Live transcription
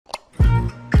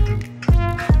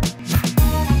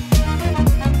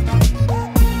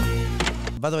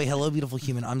By the way, hello, beautiful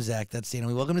human. I'm Zach. That's Dan.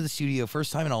 We welcome to the studio.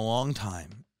 First time in a long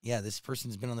time. Yeah, this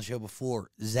person's been on the show before.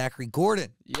 Zachary Gordan.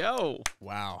 Yo.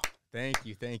 Wow. Thank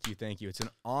you. It's an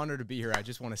honor to be here. I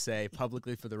just want to say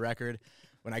publicly for the record,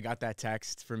 when I got that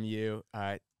text from you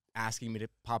asking me to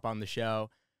pop on the show,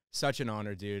 such an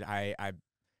honor, dude. I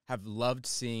have loved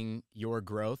seeing your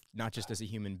growth, not just as a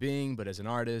human being, but as an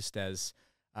artist, as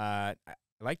I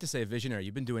like to say a visionary.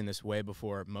 You've been doing this way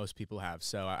before most people have,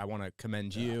 so I want to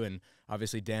commend you, and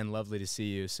obviously, Dan, lovely to see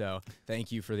you, so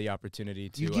thank you for the opportunity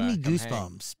to You give me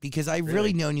goosebumps because I've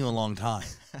really known you a long time.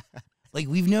 Like,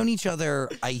 we've known each other,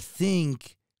 I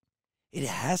think, it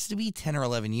has to be 10 or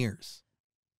 11 years.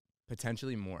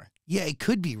 Potentially more. Yeah, it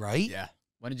could be, right? Yeah.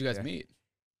 When did you guys meet?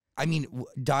 I mean,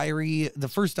 the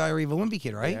first diary of a Wimpy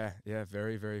Kid, right? Yeah,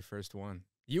 very, very first one.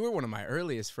 You were one of my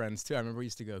earliest friends, too. I remember we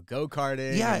used to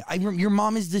go-karting. Yeah, I remember, your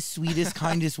mom is the sweetest,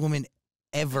 kindest woman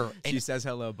ever. She says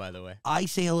hello, by the way. I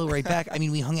say hello right back. I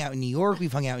mean, we hung out in New York.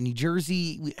 We've hung out in New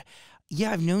Jersey.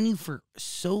 Yeah, I've known you for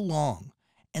so long.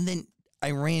 And then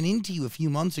I ran into you a few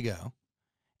months ago,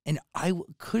 and I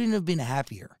couldn't have been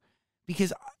happier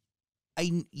because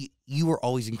you were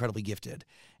always incredibly gifted,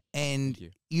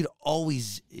 and you'd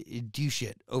always do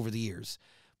shit over the years.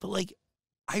 But, like,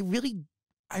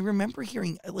 I remember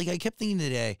hearing, like, I kept thinking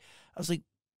today, I was like,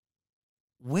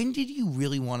 when did you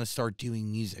really want to start doing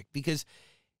music? Because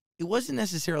it wasn't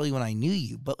necessarily when I knew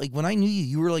you, but, like, when I knew you,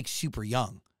 you were, like, super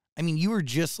young. I mean, you were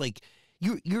just, like,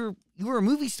 you were a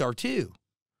movie star, too,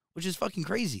 which is fucking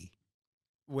crazy.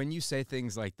 When you say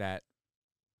things like that,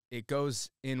 it goes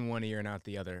in one ear and out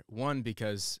the other. One,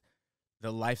 because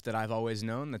the life that I've always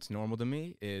known that's normal to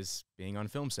me is being on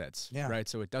film sets, right?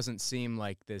 So it doesn't seem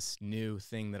like this new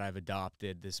thing that I've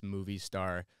adopted, this movie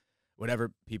star,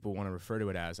 whatever people want to refer to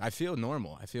it as. I feel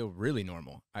normal. I feel really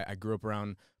normal. I grew up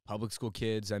around public school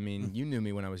kids. I mean, you knew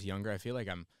me when I was younger. I feel like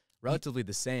I'm relatively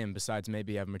the same, besides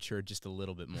maybe I've matured just a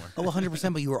little bit more. Oh,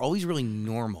 100%, but you were always really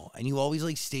normal, and you always,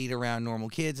 like, stayed around normal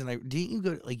kids, and didn't you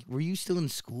go, like, were you still in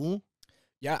school?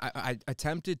 Yeah, I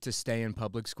attempted to stay in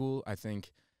public school. I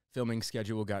think filming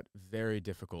schedule got very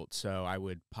difficult, so I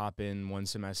would pop in one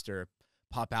semester,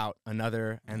 pop out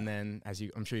another, and then,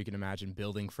 I'm sure you can imagine,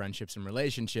 building friendships and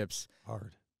relationships.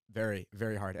 Hard. Very,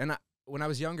 very hard. And when I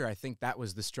was younger, I think that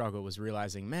was the struggle, was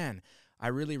realizing, man, I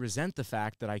really resent the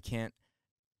fact that I can't,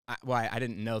 I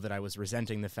didn't know that I was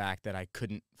resenting the fact that I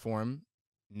couldn't form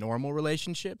normal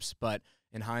relationships, but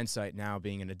in hindsight now,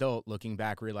 being an adult, looking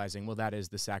back, realizing, well, that is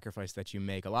the sacrifice that you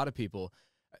make. A lot of people,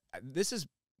 this is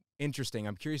interesting.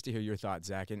 I'm curious to hear your thoughts,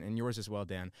 Zach, and yours as well,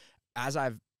 Dan. As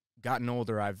I've gotten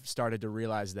older, I've started to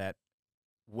realize that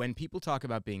when people talk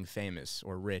about being famous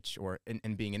or rich or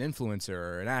and being an influencer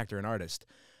or an actor, an artist,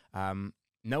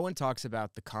 no one talks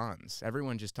about the cons.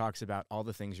 Everyone just talks about all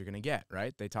the things you're going to get,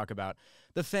 right? They talk about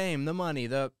the fame, the money,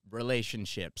 the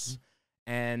relationships.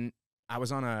 And I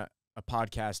was on a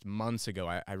podcast months ago.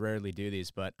 I rarely do these,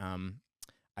 but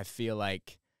I feel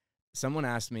like someone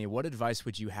asked me, what advice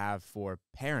would you have for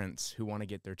parents who want to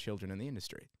get their children in the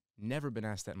industry? Never been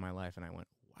asked that in my life, and I went,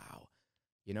 wow.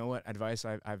 You know what advice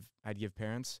I'd give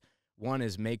parents? One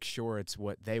is make sure it's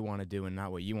what they want to do and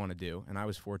not what you want to do. And I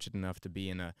was fortunate enough to be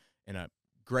in a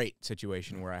great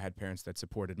situation where I had parents that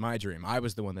supported my dream. I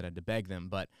was the one that had to beg them,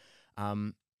 but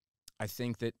I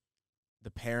think that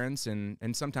the parents and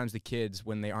sometimes the kids,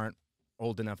 when they aren't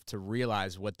old enough to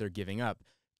realize what they're giving up,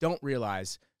 don't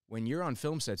realize when you're on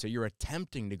film sets or you're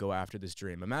attempting to go after this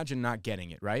dream. Imagine not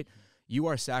getting it, right? You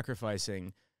are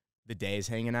sacrificing the days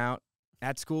hanging out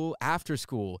at school, after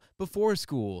school, before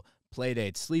school, play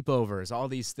dates, sleepovers, all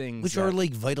these things. Which are,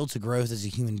 like, vital to growth as a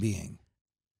human being.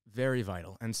 Very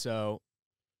vital. And so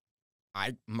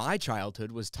my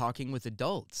childhood was talking with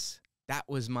adults. That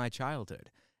was my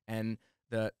childhood. And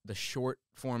the short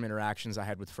form interactions I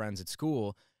had with friends at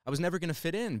school, I was never going to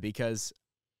fit in because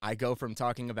I go from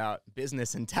talking about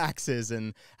business and taxes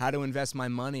and how to invest my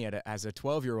money as a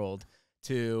 12-year-old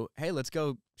to, hey, let's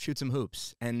go shoot some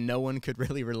hoops. And no one could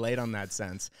really relate on that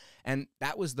sense. And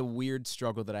that was the weird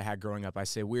struggle that I had growing up. I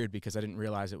say weird because I didn't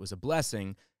realize it was a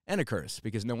blessing and a curse,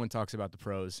 because no one talks about the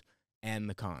pros and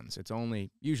the cons. It's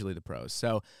only usually the pros.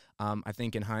 So I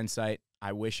think in hindsight,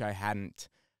 I wish I hadn't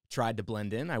tried to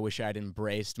blend in. I wish I'd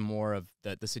embraced more of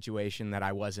the situation that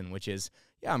I was in, which is,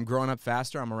 yeah, I'm growing up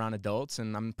faster, I'm around adults,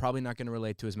 and I'm probably not going to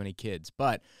relate to as many kids.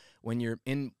 But when you're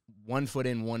in, one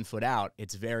foot out,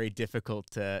 it's very difficult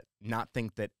to not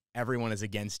think that everyone is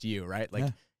against you, right?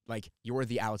 Like you're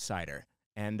the outsider.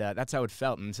 And that's how it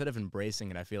felt. And instead of embracing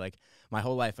it, I feel like my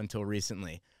whole life until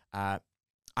recently, I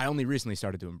only recently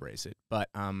started to embrace it. But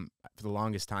for the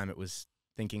longest time, it was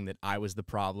thinking that I was the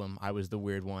problem. I was the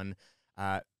weird one.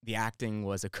 The acting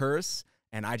was a curse,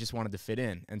 and I just wanted to fit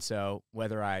in. And so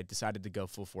whether I decided to go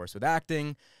full force with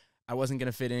acting, I wasn't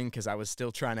going to fit in because I was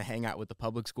still trying to hang out with the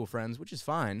public school friends, which is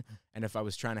fine. And if I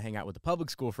was trying to hang out with the public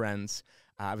school friends,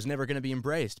 I was never going to be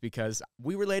embraced because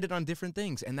we related on different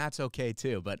things, and that's okay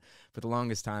too. But for the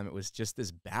longest time, it was just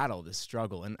this battle, this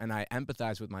struggle. And I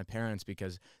empathize with my parents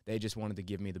because they just wanted to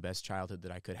give me the best childhood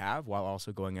that I could have while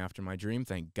also going after my dream.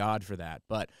 Thank God for that.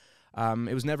 But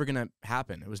it was never going to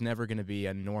happen. It was never going to be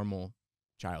a normal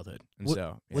childhood. And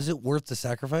so yeah. Was it worth the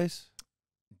sacrifice?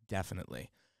 Definitely.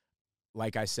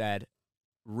 Like I said,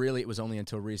 really it was only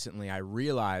until recently I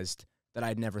realized that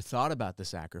I'd never thought about the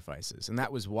sacrifices, and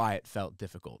that was why it felt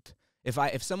difficult.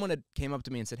 If someone had came up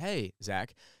to me and said, "Hey,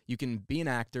 Zach, you can be an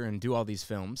actor and do all these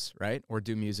films, right, or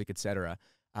do music, etc.,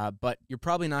 but you're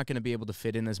probably not going to be able to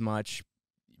fit in as much.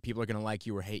 People are going to like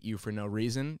you or hate you for no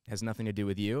reason. It has nothing to do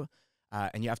with you,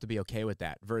 and you have to be okay with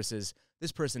that." Versus,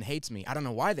 this person hates me. I don't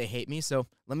know why they hate me, so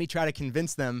let me try to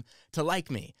convince them to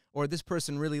like me. Or this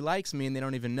person really likes me and they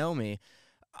don't even know me.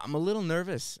 I'm a little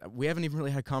nervous. We haven't even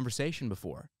really had a conversation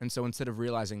before. And so instead of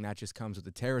realizing that just comes with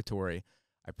the territory,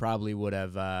 I probably would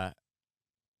have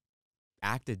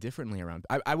acted differently around.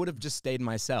 I would have just stayed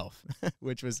myself,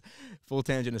 which was, full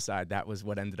tangent aside, that was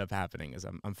what ended up happening. Is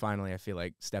I'm finally, I feel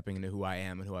like, stepping into who I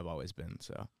am and who I've always been.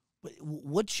 So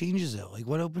what changes it? Like,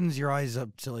 what opens your eyes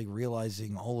up to, like,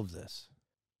 realizing all of this?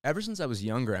 Ever since I was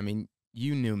younger, I mean,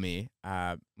 you knew me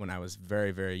when I was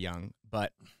very, very young,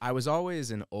 but I was always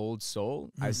an old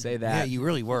soul. I say that. Yeah, you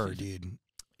really were, dude.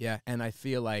 Yeah, and I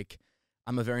feel like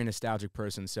I'm a very nostalgic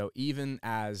person. So even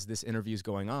as this interview is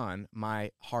going on,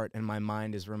 my heart and my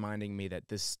mind is reminding me that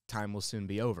this time will soon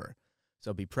be over.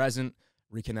 So be present,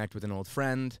 reconnect with an old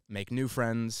friend, make new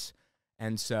friends.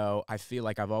 And so I feel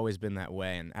like I've always been that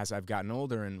way. And as I've gotten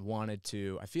older and wanted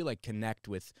to, I feel like, connect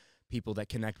with people that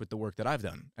connect with the work that I've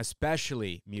done,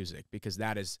 especially music, because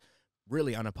that is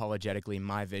really unapologetically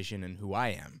my vision and who I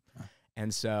am.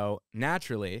 And so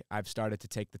naturally, I've started to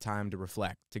take the time to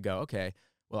reflect, to go, okay,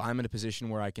 well, I'm in a position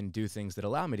where I can do things that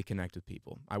allow me to connect with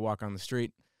people. I walk on the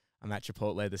street. I'm at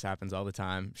Chipotle. This happens all the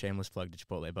time. Shameless plug to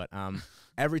Chipotle. But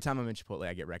every time I'm in Chipotle,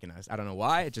 I get recognized. I don't know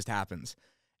why. It just happens.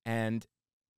 And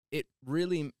it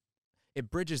really, it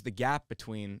bridges the gap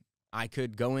between I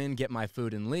could go in, get my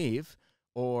food, and leave,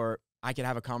 or I could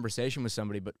have a conversation with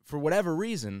somebody, but for whatever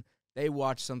reason, they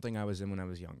watched something I was in when I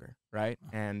was younger, right?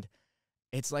 And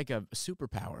it's like a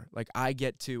superpower. Like, I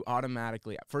get to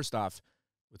automatically, first off,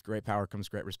 with great power comes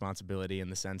great responsibility, in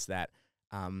the sense that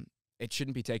it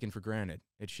shouldn't be taken for granted.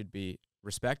 It should be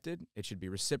respected, it should be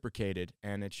reciprocated,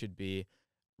 and it should be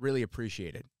really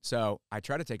appreciated. So I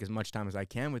try to take as much time as I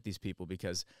can with these people,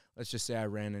 because let's just say I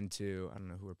ran into, I don't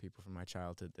know who are people from my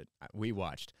childhood that we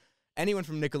watched. Anyone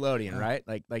from Nickelodeon, right?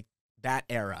 Like that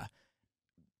era.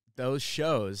 Those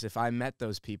shows, if I met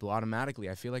those people, automatically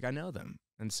I feel like I know them.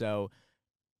 And so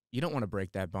you don't want to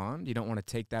break that bond. You don't want to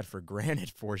take that for granted,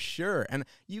 for sure. And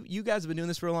you guys have been doing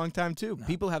this for a long time too. No.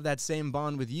 People have that same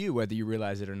bond with you, whether you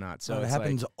realize it or not. So it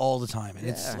happens all the time. And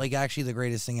it's like actually the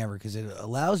greatest thing ever, because it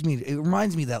allows me, it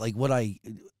reminds me that, like,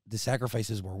 the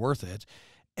sacrifices were worth it.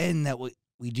 And that what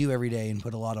we do every day and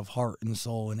put a lot of heart and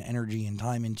soul and energy and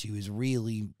time into is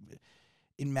really,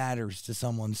 it matters to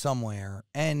someone somewhere.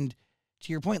 And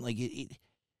to your point, like,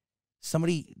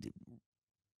 somebody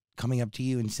coming up to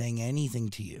you and saying anything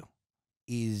to you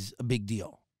is a big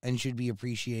deal and should be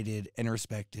appreciated and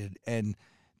respected. And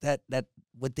that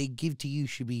what they give to you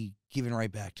should be given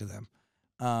right back to them.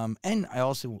 And I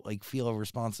also, like, feel a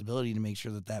responsibility to make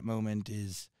sure that that moment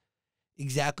is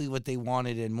exactly what they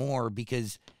wanted and more,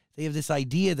 because they have this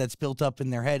idea that's built up in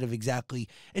their head of exactly,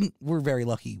 and we're very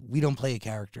lucky. We don't play a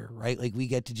character, right? Like, we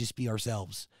get to just be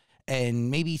ourselves.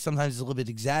 And maybe sometimes it's a little bit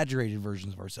exaggerated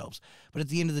versions of ourselves. But at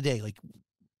the end of the day, like,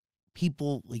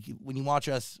 people, like, when you watch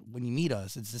us, when you meet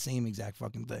us, it's the same exact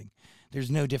fucking thing. There's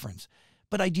no difference.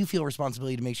 But I do feel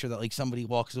responsibility to make sure that, like, somebody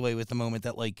walks away with the moment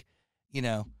that, like, you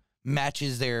know,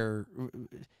 matches the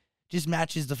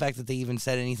fact that they even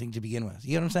said anything to begin with.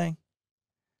 You know what I'm saying?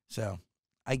 So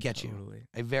I get Totally. you.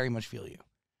 I very much feel you.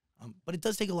 But it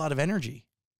does take a lot of energy,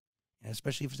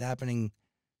 especially if it's happening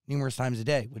numerous times a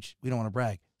day, which we don't want to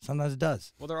brag. Sometimes it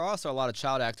does. Well, there are also a lot of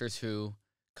child actors who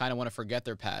kind of want to forget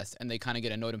their past, and they kind of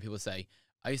get annoyed when people say,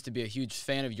 I used to be a huge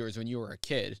fan of yours when you were a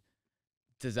kid.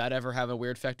 Does that ever have a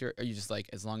weird effect, or are you just like,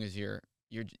 as long as you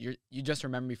just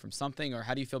remember me from something? Or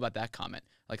how do you feel about that comment?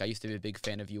 Like, I used to be a big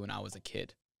fan of you when I was a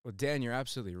kid. Well, Dan, you're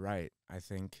absolutely right. I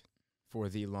think for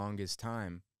the longest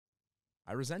time,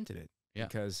 I resented it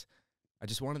because I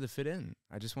just wanted to fit in.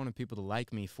 I just wanted people to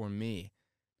like me for me.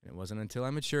 And it wasn't until I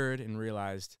matured and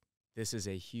realized this is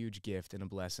a huge gift and a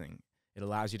blessing. It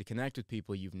allows you to connect with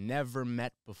people you've never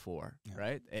met before, Yeah.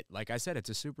 right? Like I said, it's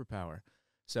a superpower.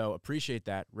 So appreciate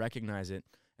that, recognize it,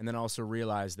 and then also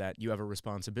realize that you have a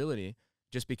responsibility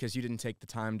just because you didn't take the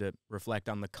time to reflect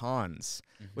on the cons,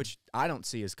 which I don't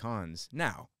see as cons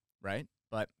now, right?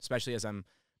 But especially as I'm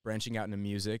branching out into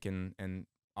music and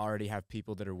already have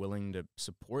people that are willing to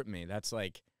support me, that's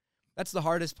the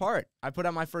hardest part. I put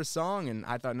out my first song and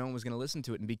I thought no one was going to listen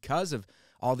to it. And because of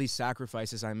all these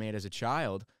sacrifices I made as a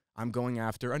child, I'm going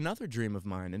after another dream of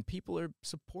mine and people are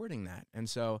supporting that. And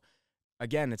so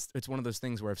again, it's one of those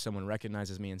things where if someone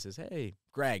recognizes me and says, "Hey,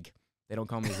 Greg," they don't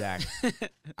call me Zach.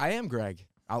 I am Greg.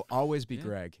 I'll always be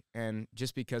Greg. And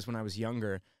just because when I was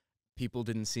younger, people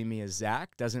didn't see me as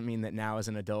Zach doesn't mean that now as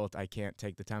an adult, I can't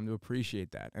take the time to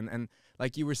appreciate that. And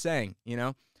like you were saying, you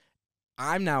know,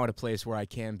 I'm now at a place where I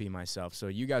can be myself. So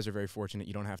you guys are very fortunate.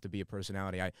 You don't have to be a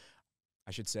personality. I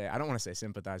should say, I don't want to say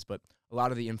sympathize, but a lot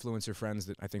of the influencer friends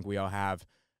that I think we all have,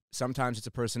 sometimes it's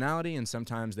a personality and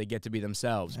sometimes they get to be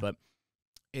themselves. But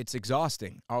it's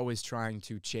exhausting, always trying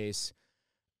to chase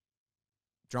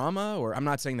drama, or I'm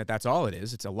not saying that that's all it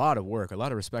is. It's a lot of work, a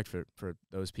lot of respect for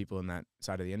those people in that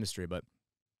side of the industry. But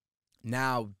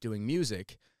now doing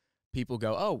music, people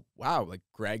go, "Oh, wow, like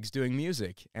Greg's doing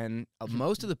music." And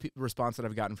most of the response that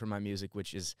I've gotten from my music,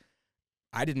 which is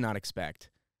I did not expect,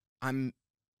 I'm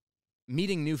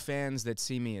meeting new fans that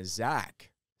see me as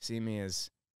Zach, see me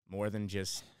as more than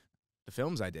just the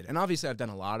films I did. And obviously I've done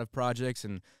a lot of projects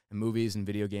and movies and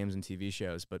video games and TV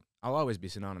shows, but I'll always be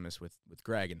synonymous with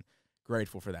Greg and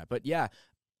grateful for that. But yeah,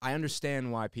 I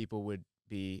understand why people would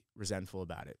be resentful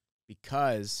about it,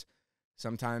 because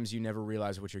sometimes you never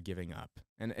realize what you're giving up.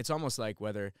 And it's almost like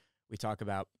whether we talk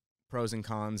about pros and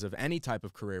cons of any type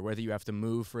of career, whether you have to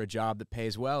move for a job that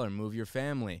pays well or move your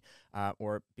family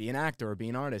or be an actor or be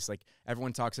an artist. Like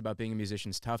everyone talks about being a musician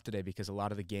is tough today because a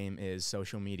lot of the game is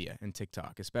social media and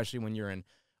TikTok, especially when you're an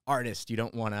artist. You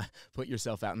don't want to put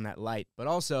yourself out in that light. But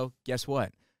also, guess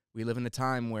what? We live in a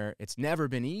time where it's never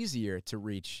been easier to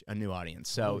reach a new audience.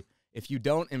 So if you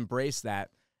don't embrace that,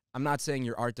 I'm not saying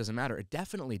your art doesn't matter. It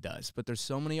definitely does. But there's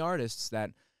so many artists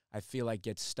that I feel like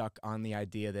get stuck on the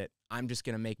idea that I'm just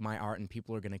going to make my art and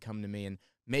people are going to come to me. And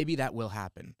maybe that will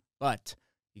happen. But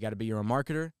you got to be your own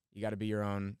marketer. You got to be your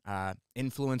own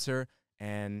influencer.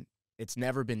 And it's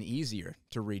never been easier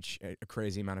to reach a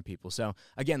crazy amount of people. So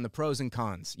again, the pros and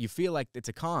cons. You feel like it's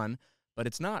a con, but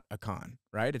it's not a con,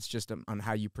 right? It's just on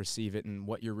how you perceive it and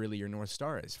what your North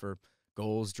Star is for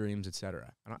goals, dreams,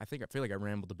 etc. I feel like I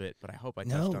rambled a bit, but I hope I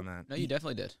touched on that. No, you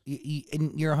definitely did.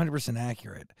 And you're 100%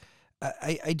 accurate.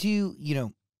 I do, you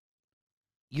know,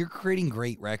 you're creating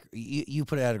great record. You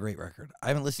put out a great record. I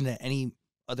haven't listened to any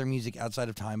other music outside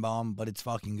of Time Bomb, but it's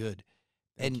fucking good.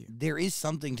 Thank you. There is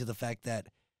something to the fact that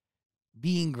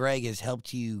being Greg has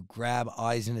helped you grab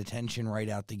eyes and attention right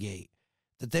out the gate.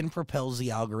 That then propels the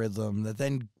algorithm, that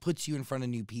then puts you in front of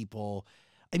new people.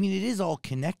 I mean, it is all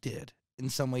connected in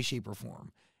some way, shape, or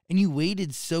form. And you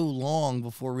waited so long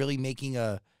before really making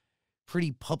a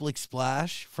pretty public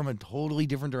splash from a totally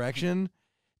different direction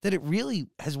that it really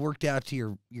has worked out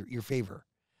to your favor.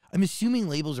 I'm assuming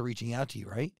labels are reaching out to you,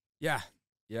 right? Yeah.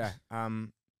 I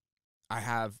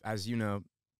have, as you know,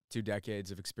 2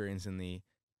 decades of experience in the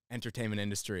entertainment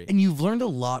industry. And you've learned a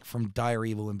lot from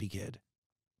Diary of a Wimpy Kid.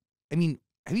 I mean,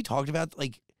 have you talked about,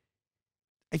 like,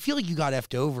 I feel like you got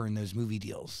effed over in those movie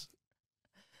deals.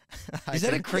 Is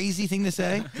that a crazy thing to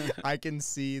say? I can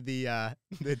see the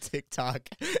TikTok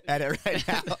edit right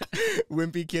now.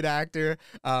 Wimpy Kid actor.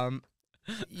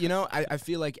 You know, I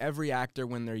feel like every actor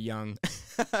when they're young,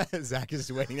 Zach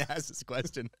is waiting to ask this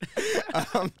question.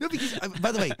 No, because,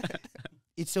 by the way,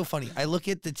 it's so funny. I look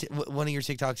at one of your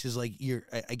TikToks is like,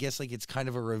 I guess like it's kind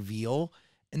of a reveal,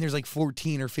 and there's like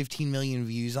 14 or 15 million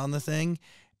views on the thing.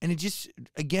 And it just,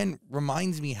 again,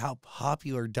 reminds me how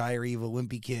popular Diary of a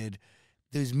Wimpy Kid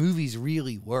those movies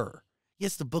really were.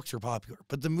 Yes, the books are popular,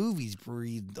 but the movies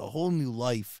breathed a whole new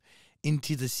life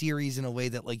into the series in a way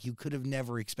that like you could have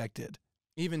never expected.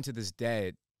 Even to this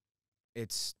day,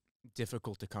 it's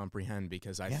difficult to comprehend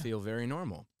because I feel very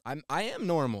normal. I am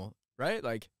normal, right?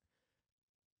 Like,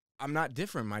 I'm not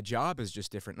different. My job is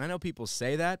just different. And I know people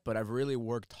say that, but I've really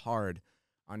worked hard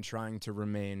on trying to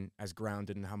remain as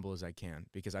grounded and humble as I can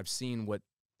because I've seen what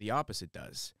the opposite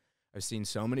does. I've seen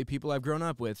so many people I've grown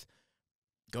up with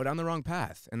go down the wrong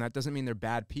path. And that doesn't mean they're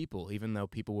bad people, even though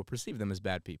people will perceive them as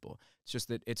bad people. It's just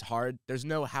that it's hard. There's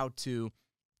no how to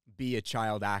be a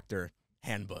child actor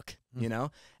handbook, you know?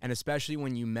 And especially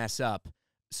when you mess up,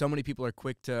 so many people are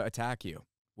quick to attack you,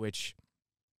 which,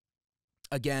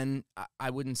 again, I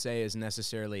wouldn't say is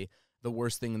necessarily the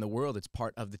worst thing in the world. It's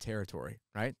part of the territory,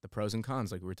 right? The pros and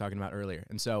cons, like we were talking about earlier.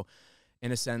 And so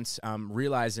in a sense,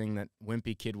 realizing that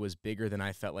Wimpy Kid was bigger than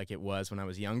I felt like it was when I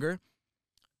was younger.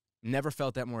 Never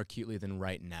felt that more acutely than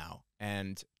right now.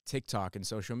 And TikTok and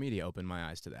social media opened my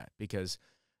eyes to that, because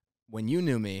when you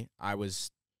knew me, I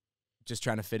was just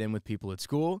trying to fit in with people at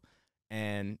school,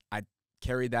 and I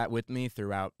carried that with me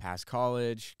throughout past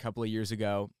college. A couple of years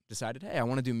ago, decided, hey, I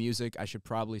want to do music. I should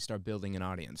probably start building an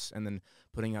audience, and then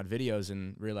putting out videos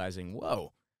and realizing,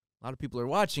 whoa, a lot of people are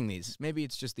watching these. Maybe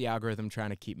it's just the algorithm trying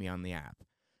to keep me on the app.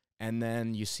 And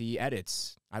then you see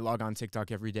edits. I log on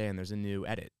TikTok every day, and there's a new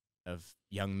edit of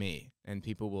young me, and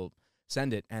people will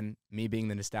send it. And me being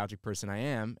the nostalgic person I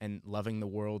am, and loving the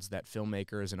worlds that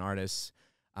filmmakers and artists,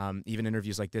 even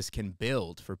interviews like this, can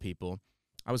build for people.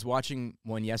 I was watching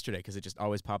one yesterday because it just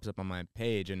always pops up on my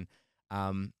page, and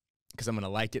because I'm going to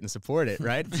like it and support it,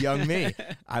 right? It's young me.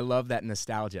 I love that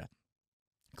nostalgia.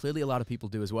 Clearly a lot of people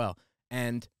do as well.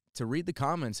 And to read the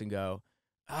comments and go,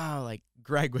 oh, like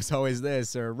Greg was always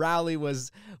this, or Rowley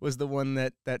was the one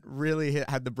that really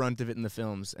had the brunt of it in the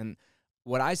films. And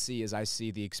what I see is, I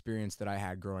see the experience that I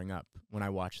had growing up when I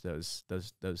watched those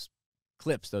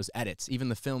clips, those edits, even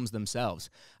the films themselves.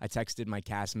 I texted my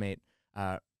castmate,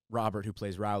 Robert, who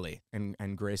plays Rowley,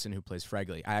 and Grayson, who plays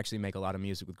Fregley. I actually make a lot of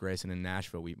music with Grayson in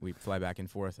Nashville. We fly back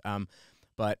and forth.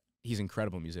 But he's an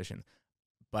incredible musician.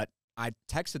 But I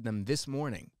texted them this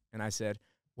morning, and I said,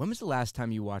 when was the last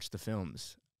time you watched the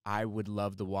films? I would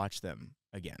love to watch them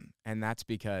again. And that's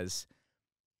because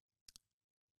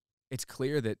it's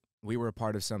clear that we were a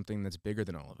part of something that's bigger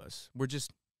than all of us. We're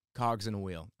just cogs in a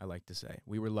wheel, I like to say.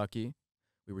 We were lucky.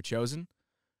 We were chosen.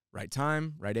 Right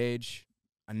time, right age,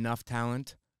 enough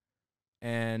talent.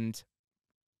 And,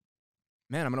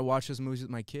 man, I'm going to watch those movies with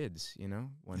my kids,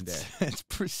 one day.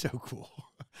 It's so cool.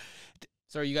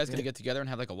 So are you guys going to get together and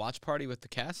have like a watch party with the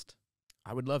cast?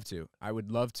 I would love to. I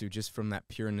would love to, just from that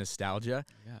pure nostalgia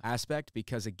aspect,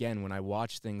 because, again, when I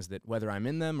watch things that, whether I'm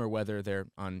in them or whether they're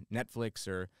on Netflix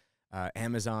or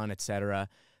Amazon, etc.,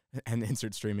 and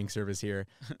insert streaming service here,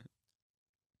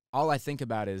 all I think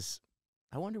about is,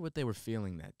 I wonder what they were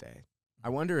feeling that day. I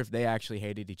wonder if they actually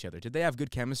hated each other. Did they have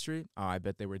good chemistry? Oh, I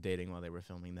bet they were dating while they were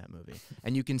filming that movie.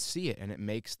 And you can see it, and it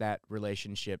makes that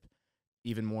relationship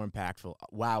even more impactful.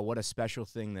 Wow, what a special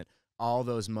thing that all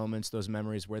those moments, those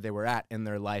memories where they were at in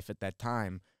their life at that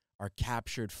time are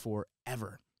captured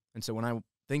forever. And so when I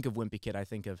think of Wimpy Kid, I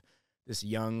think of this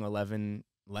young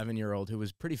 11-year-old who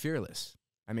was pretty fearless.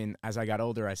 I mean, as I got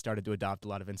older, I started to adopt a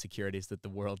lot of insecurities that the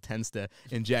world tends to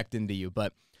inject into you.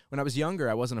 But when I was younger,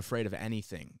 I wasn't afraid of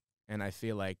anything. And I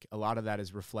feel like a lot of that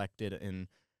is reflected in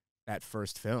that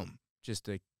first film. Just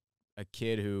a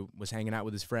kid who was hanging out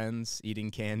with his friends,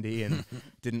 eating candy, and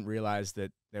didn't realize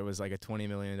that there was like a $20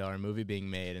 million movie being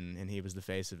made, and he was the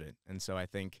face of it. And so I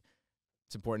think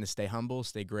it's important to stay humble,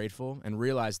 stay grateful, and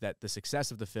realize that the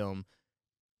success of the film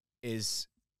is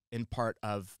in part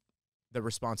of the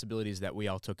responsibilities that we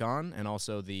all took on, and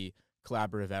also the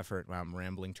collaborative effort. Wow, I'm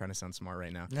rambling, trying to sound smart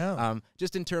right now. No.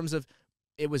 Just in terms of,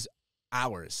 it was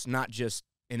ours, not just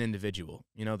an individual.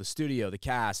 The studio, the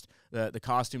cast, the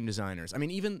costume designers. I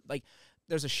mean, even like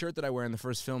there's a shirt that I wear in the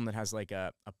first film that has like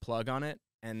a plug on it,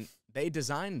 and they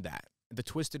designed that. The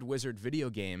Twisted Wizard video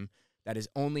game that is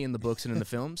only in the books and in the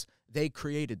films, they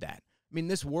created that. I mean,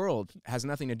 this world has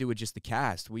nothing to do with just the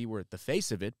cast. We were the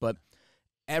face of it, but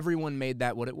everyone made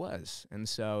that what it was. And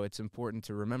so it's important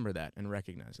to remember that and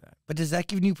recognize that. But does that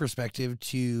give new perspective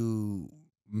to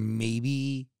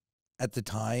maybe at the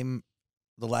time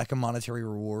the lack of monetary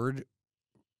reward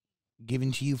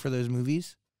given to you for those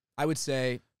movies? I would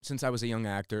say, since I was a young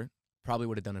actor, probably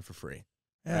would have done it for free,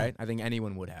 right? I think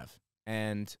anyone would have.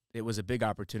 And it was a big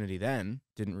opportunity then.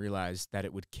 Didn't realize that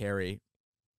it would carry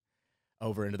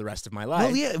over into the rest of my life.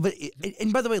 Well, yeah, but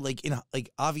and by the way, like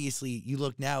obviously, you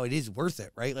look now, it is worth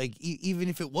it, right? Like even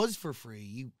if it was for free,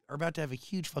 you are about to have a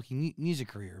huge fucking music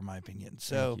career, in my opinion.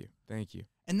 So thank you.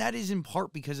 And that is in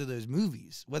part because of those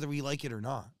movies, whether we like it or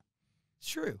not. It's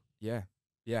true. Yeah.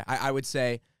 I would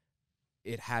say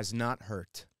it has not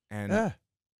hurt, and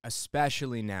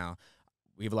especially now,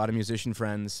 we have a lot of musician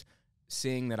friends.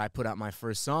 Seeing that I put out my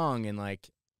first song, and like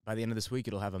by the end of this week,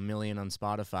 it'll have 1 million on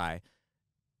Spotify.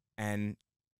 And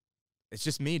it's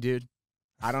just me, dude.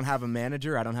 I don't have a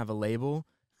manager. I don't have a label.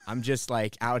 I'm just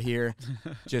like out here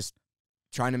just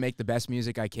trying to make the best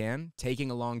music I can,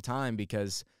 taking a long time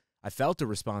because I felt a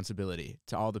responsibility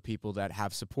to all the people that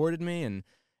have supported me,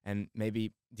 and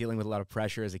maybe dealing with a lot of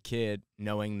pressure as a kid,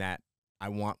 knowing that I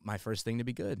want my first thing to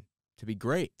be good, to be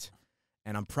great.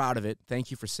 And I'm proud of it.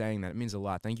 Thank you for saying that. It means a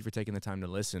lot. Thank you for taking the time to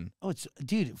listen. Oh,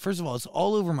 dude, first of all, it's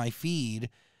all over my feed.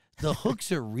 The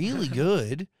hooks are really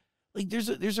good. Like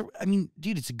I mean,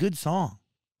 dude, it's a good song.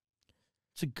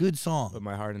 It's a good song. Put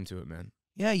my heart into it, man.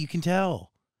 Yeah, you can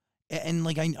tell. And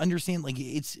like, I understand, like,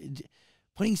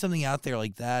 putting something out there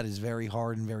like that is very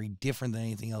hard and very different than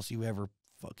anything else you ever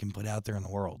fucking put out there in the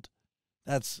world.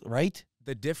 That's right.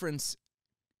 The difference,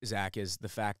 Zach, is the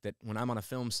fact that when I'm on a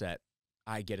film set,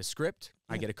 I get a script,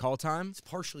 I get a call time. It's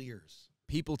partially yours.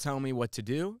 People tell me what to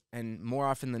do, and more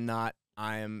often than not,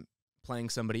 I am playing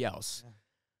somebody else. Yeah.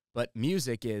 But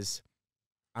music is,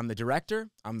 I'm the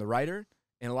director, I'm the writer.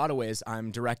 In a lot of ways, I'm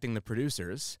directing the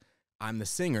producers, I'm the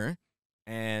singer,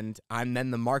 and I'm then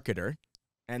the marketer,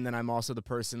 and then I'm also the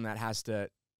person that has to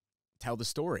tell the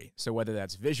story. So whether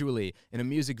that's visually in a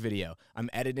music video, I'm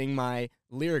editing my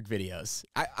lyric videos.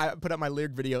 I put up my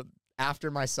lyric video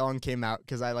after my song came out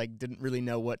because I like didn't really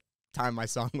know what time my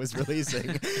song was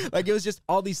releasing. Like it was just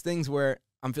all these things where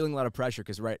I'm feeling a lot of pressure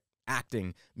because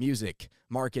acting, music,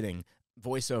 marketing,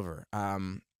 voiceover.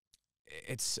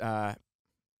 It's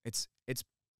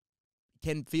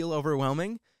can feel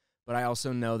overwhelming, but I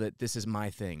also know that this is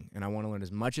my thing, and I want to learn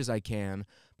as much as I can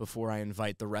before I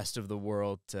invite the rest of the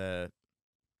world to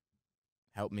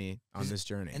help me on this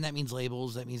journey. And that means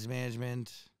labels, that means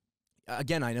management.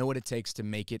 Again, I know what it takes to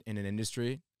make it in an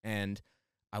industry, and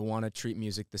I want to treat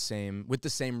music with the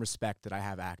same respect that I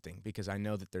have acting, because I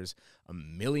know that there's a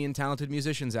million talented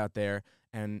musicians out there,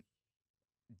 and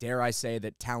dare I say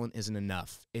that talent isn't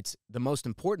enough. It's the most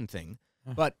important thing,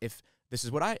 but if this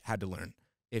is what I had to learn.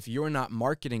 If you're not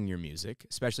marketing your music,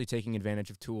 especially taking advantage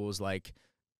of tools like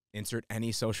insert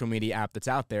any social media app that's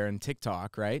out there and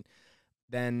TikTok, right,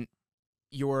 then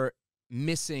you're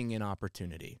missing an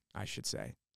opportunity, I should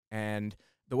say. And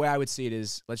the way I would see it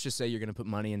is, let's just say you're going to put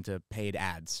money into paid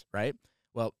ads, right?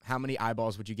 Well, how many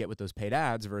eyeballs would you get with those paid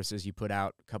ads versus you put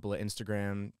out a couple of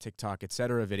Instagram, TikTok,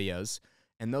 etc. videos,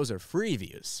 and those are free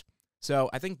views. So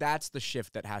I think that's the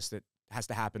shift that has to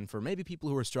happen for maybe people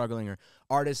who are struggling or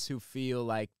artists who feel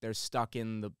like they're stuck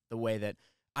in the way that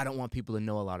I don't want people to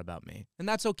know a lot about me. And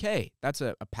that's okay. That's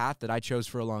a path that I chose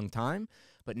for a long time.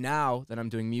 But now that I'm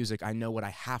doing music, I know what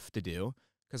I have to do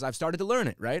because I've started to learn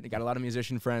it, right? I got a lot of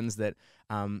musician friends that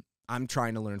I'm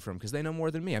trying to learn from because they know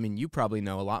more than me. I mean, you probably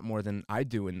know a lot more than I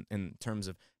do in terms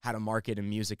of how to market and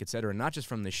music, et cetera. Not just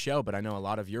from this show, but I know a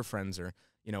lot of your friends are,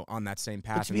 on that same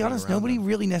path. But to be honest, nobody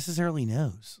really necessarily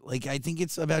knows. Like, I think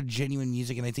it's about genuine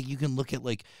music, and I think you can look at,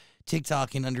 like,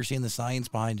 TikTok and understand the science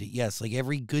behind it. Yes, like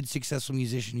every good, successful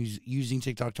musician who's using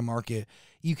TikTok to market,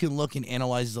 you can look and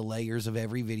analyze the layers of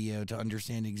every video to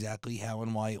understand exactly how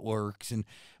and why it works. And,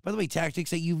 by the way,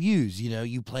 tactics that you use,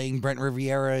 you playing Brent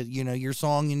Riviera, your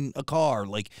song in a car,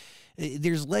 like,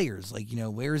 there's layers, like,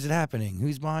 where is it happening?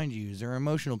 Who's behind you? Is there an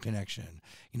emotional connection?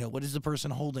 What is the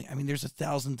person holding? I mean, there's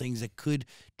 1,000 things that could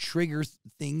trigger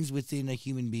things within a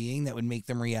human being that would make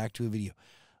them react to a video.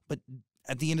 But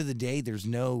at the end of the day, there's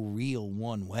no real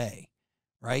one way,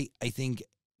 right? I think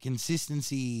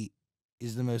consistency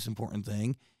is the most important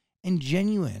thing, and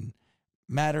genuine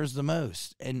matters the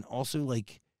most. And also,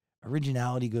 like,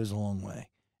 originality goes a long way,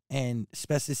 and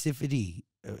specificity,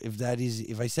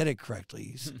 if I said it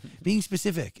correctly, being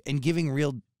specific and giving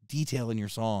real detail in your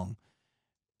song,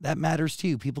 that matters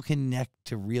too. People connect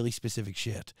to really specific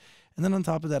shit. And then on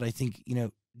top of that, I think,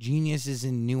 genius is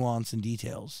in nuance and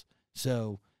details.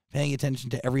 So paying attention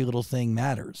to every little thing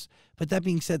matters. But that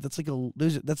being said,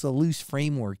 that's a loose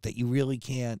framework that you really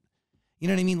can't, you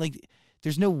know what I mean? Like,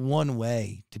 there's no one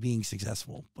way to being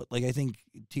successful. But, like, I think,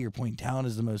 to your point, talent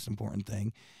is the most important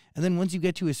thing. And then once you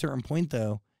get to a certain point,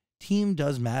 though, team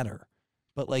does matter.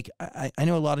 But, like, I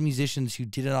know a lot of musicians who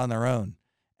did it on their own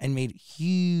and made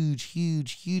huge,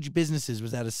 huge, huge businesses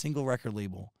without a single record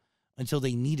label until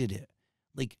they needed it.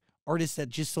 Like, artists that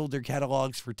just sold their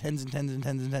catalogs for tens and tens and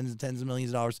tens and tens and tens of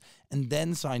millions of dollars and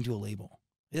then signed to a label.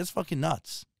 That's fucking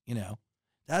nuts,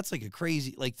 That's like a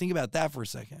crazy, like, think about that for a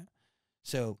second.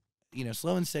 So,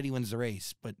 slow and steady wins the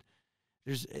race, but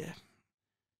there's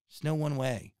no one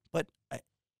way. But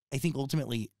I think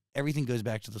ultimately everything goes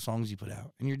back to the songs you put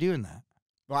out, and you're doing that.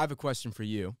 Well, I have a question for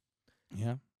you.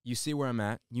 Yeah. You see where I'm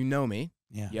at. You know me.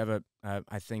 Yeah. You have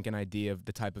I think, an idea of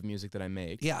the type of music that I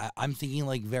make. Yeah, I'm thinking,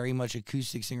 like, very much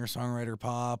acoustic singer-songwriter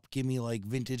pop. Give me, like,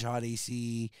 vintage hot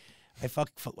AC. I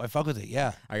fuck with it,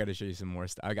 yeah. I got to show you some more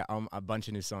stuff. I got a bunch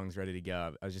of new songs ready to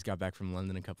go. I just got back from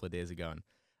London a couple of days ago.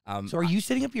 And, so are you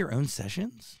setting up your own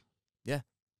sessions? Yeah.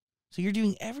 So you're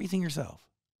doing everything yourself?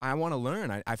 I want to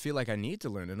learn. I feel like I need to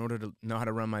learn in order to know how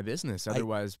to run my business.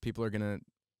 Otherwise, people are going to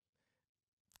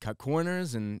cut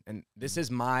corners, and this is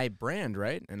my brand,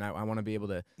 right? And I want to be able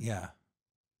to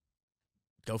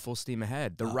go full steam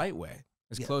ahead the right way,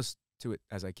 as close to it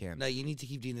as I can. No, you need to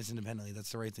keep doing this independently.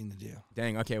 That's the right thing to do.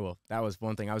 Dang, okay, well, that was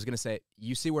one thing. I was going to say,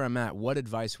 you see where I'm at. What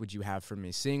advice would you have for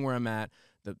me? Seeing where I'm at,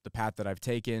 the path that I've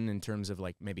taken in terms of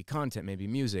like maybe content, maybe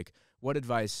music. What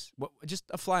advice? What just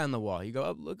a fly on the wall? You go,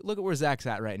 oh, look at where Zach's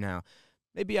at right now.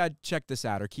 Maybe I'd check this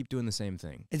out or keep doing the same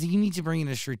thing. I think you need to bring in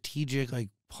a strategic like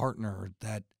partner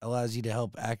that allows you to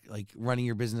help act like running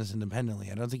your business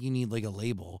independently. I don't think you need like a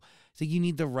label. I think you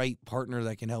need the right partner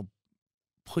that can help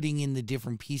putting in the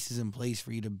different pieces in place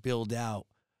for you to build out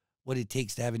what it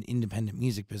takes to have an independent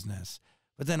music business.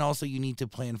 But then also you need to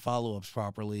plan follow-ups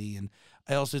properly. And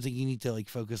I also think you need to like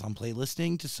focus on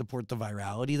playlisting to support the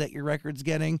virality that your record's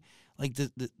getting. Like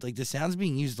the sound's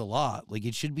being used a lot. Like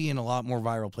it should be in a lot more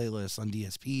viral playlists on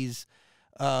DSPs.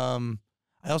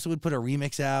 I also would put a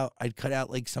remix out. I'd cut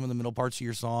out like some of the middle parts of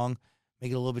your song,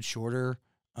 make it a little bit shorter.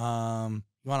 You want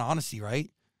honesty, right?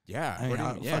 Yeah. I mean,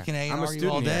 yeah. fucking I'm a A&R you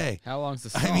student all here. day. How long's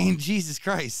the song? I mean, Jesus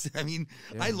Christ. I mean,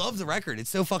 Yeah. I love the record. It's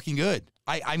so fucking good.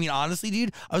 I mean, honestly,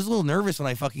 dude, I was a little nervous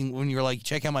when you were like,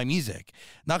 check out my music.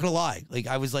 Not gonna lie. Like,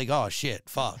 I was like, oh shit,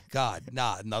 fuck, God,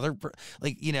 nah,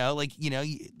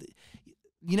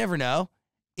 you never know.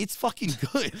 It's fucking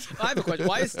good. I have a question.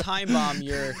 Why is Time Bomb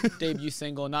your debut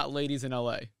single, not Ladies in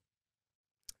LA?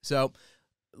 So,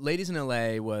 Ladies in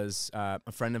LA was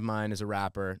a friend of mine as a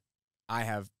rapper. I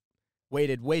have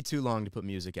waited way too long to put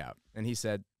music out. And he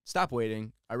said, stop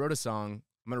waiting. I wrote a song.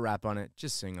 I'm going to rap on it.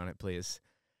 Just sing on it, please.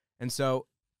 And so,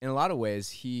 in a lot of ways,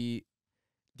 he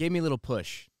gave me a little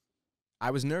push. I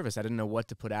was nervous. I didn't know what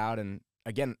to put out. And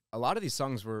again, a lot of these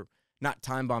songs were not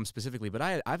Time Bomb specifically, but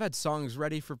I've had songs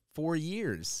ready for 4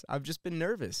 years. I've just been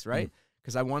nervous, right?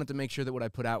 Because I wanted to make sure that what I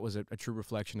put out was a true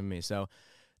reflection of me. So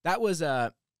that was,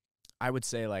 I would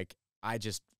say, like, I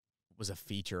just was a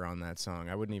feature on that song.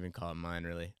 I wouldn't even call it mine,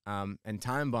 really. And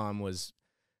Time Bomb was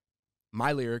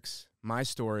my lyrics, my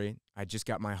story. I just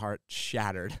got my heart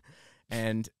shattered.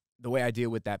 And the way I deal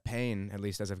with that pain, at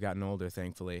least as I've gotten older,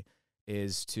 thankfully,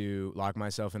 is to lock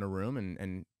myself in a room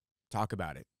and talk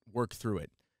about it, work through it.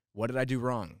 What did I do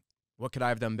wrong? What could I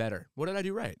have done better? What did I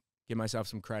do right? Give myself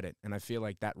some credit. And I feel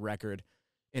like that record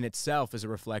in itself is a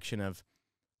reflection of,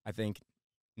 I think,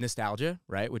 nostalgia,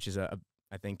 right? Which is, I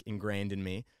think, ingrained in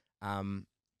me. I'm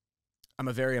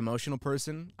a very emotional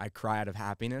person. I cry out of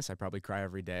happiness. I probably cry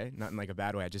every day, not in like a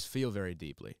bad way. I just feel very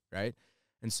deeply, right?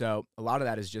 And so a lot of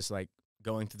that is just like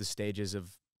going through the stages of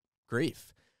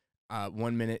grief.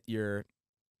 1 minute you're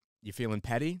feeling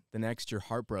petty, the next you're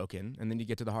heartbroken, and then you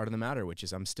get to the heart of the matter, which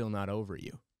is I'm still not over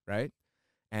you, right?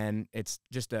 And it's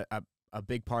just a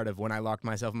big part of when I locked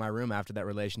myself in my room after that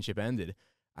relationship ended.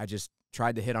 I just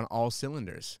tried to hit on all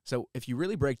cylinders. So if you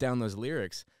really break down those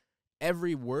lyrics,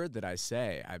 every word that I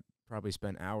say, I probably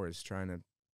spent hours trying to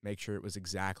make sure it was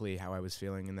exactly how I was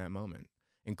feeling in that moment,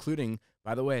 including,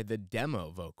 by the way, the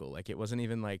demo vocal. Like, it wasn't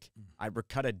even like I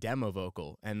cut a demo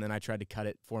vocal, and then I tried to cut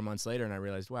it 4 months later, and I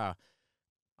realized, wow,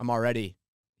 I'm already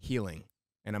healing,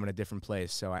 and I'm in a different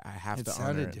place, so I have to honor it. It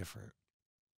sounded different.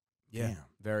 Yeah, Damn.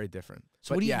 very different.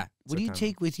 So But what do you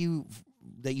take with you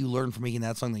that you learned from making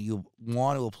that song that you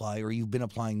want to apply or you've been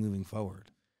applying moving forward?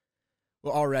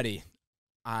 Well, already,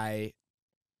 I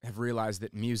have realized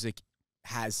that music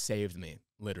has saved me,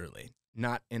 literally.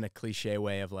 Not in a cliche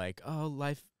way of like, oh,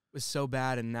 life was so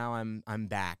bad and now I'm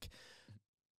back.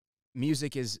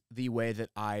 Music is the way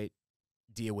that I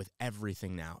deal with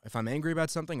everything now. If I'm angry about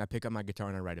something, I pick up my guitar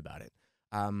and I write about it.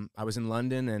 I was in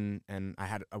London and I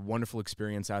had a wonderful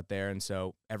experience out there. And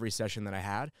so every session that I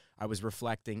had, I was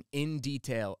reflecting in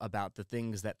detail about the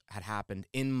things that had happened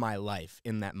in my life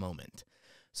in that moment.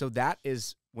 So that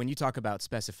is, when you talk about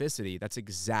specificity, that's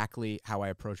exactly how I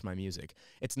approach my music.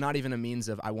 It's not even a means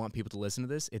of I want people to listen to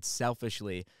this. It's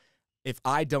selfishly, if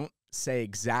I don't say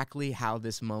exactly how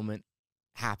this moment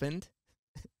happened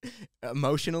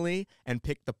emotionally and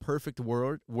pick the perfect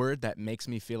word that makes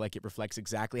me feel like it reflects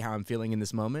exactly how I'm feeling in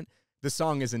this moment, the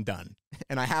song isn't done.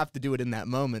 And I have to do it in that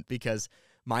moment because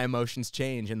my emotions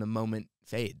change and the moment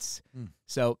fades.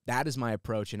 So that is my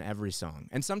approach in every song.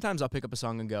 And sometimes I'll pick up a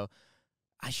song and go,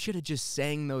 I should have just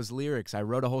sang those lyrics. I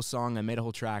wrote a whole song, I made a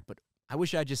whole track, but I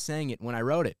wish I just sang it when I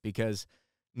wrote it because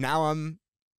now I'm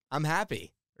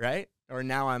happy, right? Or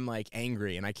now I'm like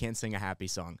angry and I can't sing a happy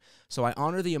song. So I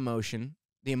honor the emotion,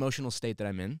 the emotional state that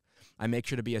I'm in. I make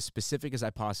sure to be as specific as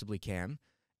I possibly can.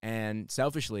 And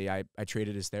selfishly, I treat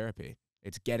it as therapy.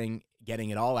 It's getting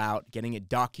it all out, getting it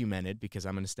documented because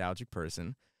I'm a nostalgic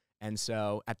person. And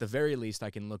so at the very least,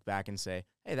 I can look back and say,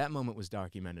 hey, that moment was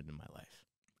documented in my life.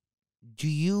 Do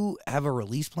you have a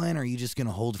release plan or are you just going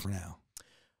to hold for now?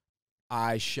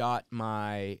 I shot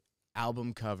my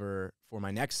album cover for my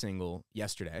next single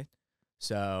yesterday.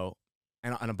 So,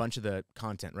 and on a bunch of the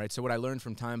content, right? So what I learned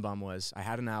from Time Bomb was I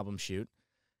had an album shoot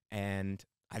and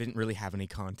I didn't really have any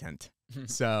content.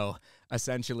 So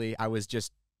essentially I was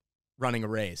just running a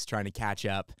race, trying to catch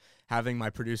up, having my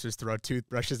producers throw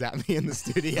toothbrushes at me in the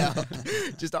studio,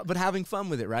 but having fun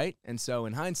with it, right? And so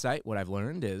in hindsight, what I've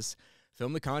learned is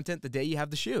film the content the day you have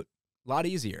the shoot. A lot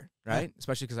easier, right? Yeah.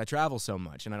 Especially because I travel so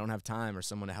much and I don't have time or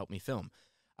someone to help me film.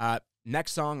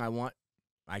 Next song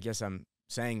I guess I'm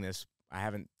saying this, I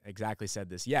haven't exactly said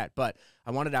this yet, but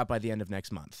I want it out by the end of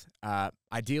next month.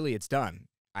 Ideally, it's done.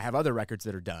 I have other records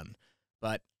that are done,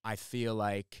 but I feel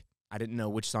like I didn't know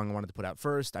which song I wanted to put out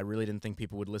first. I really didn't think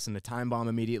people would listen to Time Bomb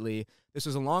immediately. This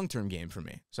was a long-term game for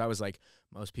me. So I was like,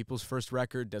 most people's first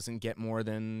record doesn't get more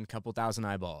than a couple thousand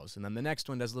eyeballs, and then the next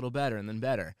one does a little better and then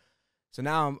better. So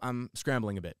now I'm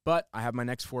scrambling a bit, but I have my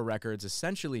next 4 records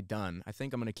essentially done. I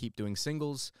think I'm going to keep doing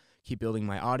singles, keep building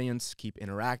my audience, keep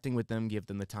interacting with them, give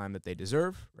them the time that they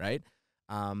deserve, right?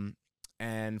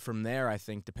 And from there, I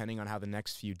think, depending on how the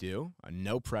next few do,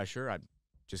 no pressure, I'm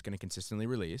just going to consistently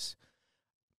release,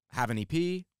 have an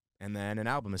EP, and then an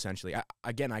album, essentially.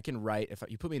 I can write. If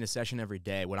you put me in a session every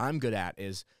day, what I'm good at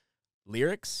is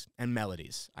lyrics and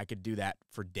melodies. I could do that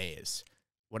for days.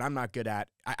 What I'm not good at,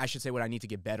 I should say what I need to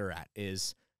get better at,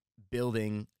 is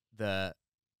building the...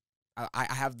 I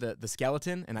have the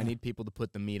skeleton, and I need people to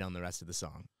put the meat on the rest of the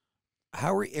song.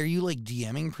 How are you like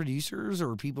DMing producers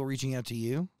or people reaching out to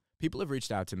you? People have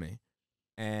reached out to me,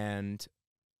 and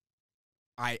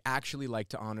I actually like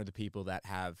to honor the people that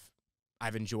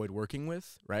I've enjoyed working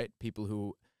with, right? People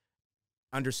who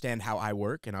understand how I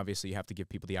work, and obviously you have to give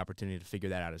people the opportunity to figure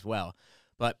that out as well.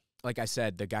 But like I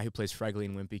said, the guy who plays Fregley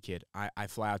in Wimpy Kid, I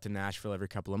fly out to Nashville every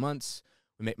couple of months.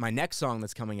 My next song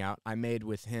that's coming out, I made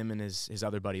with him and his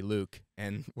other buddy Luke,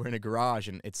 and we're in a garage,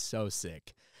 and it's so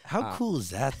sick. How cool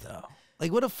is that, though?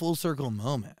 Like, what a full circle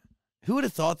moment. Who would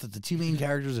have thought that the 2 main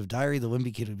characters of Diary of the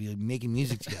Wimpy Kid would be like, making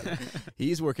music together?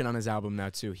 He's working on his album now,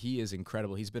 too. He is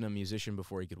incredible. He's been a musician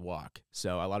before he could walk,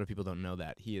 so a lot of people don't know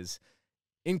that. He is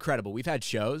incredible. We've had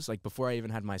shows, like before I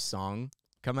even had my song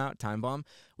come out, Time Bomb,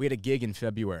 we had a gig in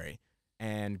February,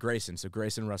 and Grayson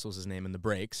Russell's his name, in the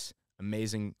Breaks,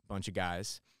 amazing bunch of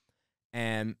guys,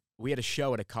 and we had a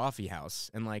show at a coffee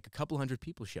house, and like a couple hundred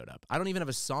people showed up. I don't even have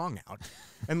a song out,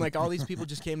 and like all these people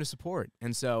just came to support.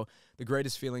 And so the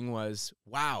greatest feeling was,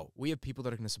 wow, we have people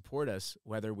that are going to support us,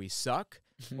 whether we suck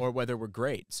or whether we're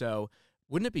great. So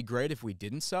wouldn't it be great if we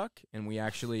didn't suck and we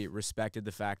actually respected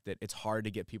the fact that it's hard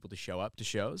to get people to show up to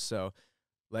shows? So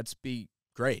let's be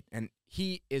great. And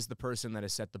he is the person that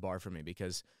has set the bar for me,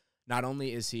 because not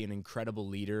only is he an incredible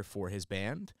leader for his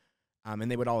band,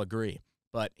 and they would all agree,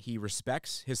 but he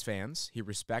respects his fans, he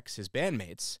respects his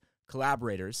bandmates,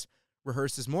 collaborators,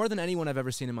 rehearses more than anyone I've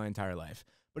ever seen in my entire life.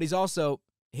 But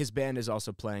his band is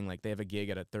also playing, like, they have a gig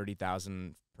at a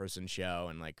 30,000 person show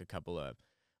in like a couple of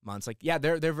months. Like, yeah,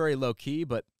 they're very low key,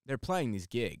 but they're playing these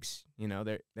gigs, you know,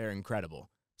 they're incredible.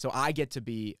 So I get to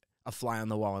be a fly on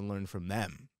the wall and learn from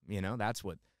them. You know, that's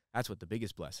what the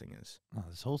biggest blessing is. Oh,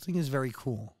 this whole thing is very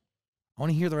cool. I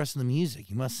want to hear the rest of the music.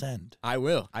 You must send. I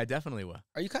will. I definitely will.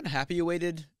 Are you kind of happy you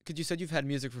waited? Because you said you've had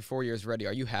music for 4 years already.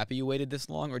 Are you happy you waited this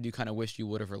long, or do you kind of wish you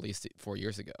would have released it 4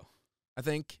 years ago? I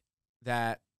think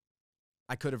that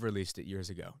I could have released it years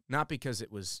ago. Not because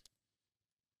it was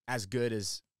as good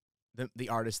as the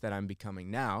artist that I'm becoming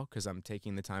now, because I'm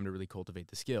taking the time to really cultivate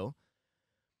the skill.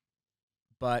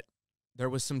 But there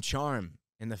was some charm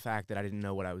in the fact that I didn't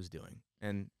know what I was doing.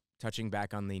 And touching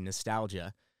back on the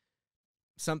nostalgia,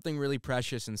 something really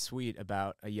precious and sweet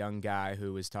about a young guy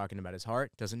who is talking about his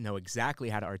heart, doesn't know exactly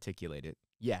how to articulate it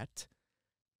yet,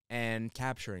 and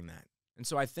capturing that. And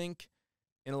so I think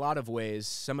in a lot of ways,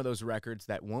 some of those records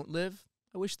that won't live,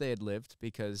 I wish they had lived,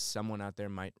 because someone out there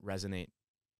might resonate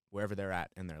wherever they're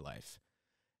at in their life.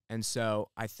 And so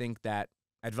I think that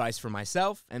advice for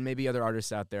myself and maybe other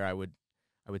artists out there, I would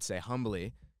say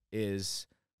humbly, is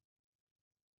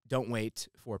don't wait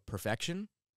for perfection.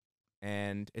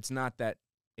 And it's not that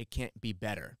it can't be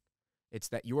better. It's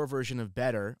that your version of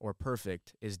better or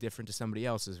perfect is different to somebody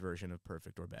else's version of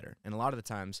perfect or better. And a lot of the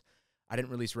times, I didn't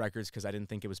release records because I didn't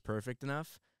think it was perfect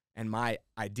enough. And my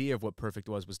idea of what perfect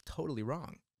was totally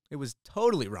wrong. It was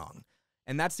totally wrong.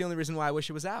 And that's the only reason why I wish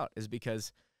it was out, is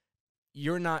because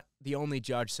you're not the only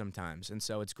judge sometimes. And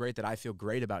so it's great that I feel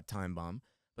great about Time Bomb,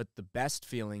 but the best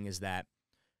feeling is that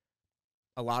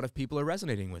a lot of people are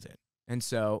resonating with it. And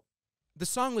so the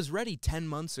song was ready 10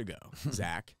 months ago,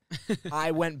 Zach.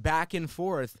 I went back and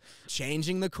forth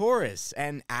changing the chorus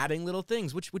and adding little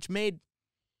things, which made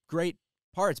great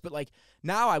parts. But like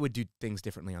now I would do things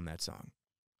differently on that song.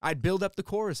 I'd build up the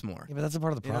chorus more. Yeah, but that's a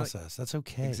part of the process. That's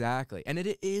okay. Exactly. And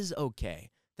it is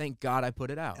okay. Thank God I put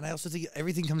it out. And I also think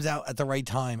everything comes out at the right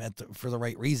time for the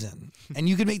right reason. And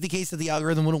you could make the case that the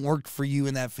algorithm wouldn't work for you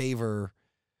in that favor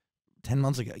 10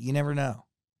 months ago. You never know.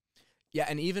 Yeah,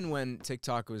 and even when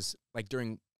TikTok was like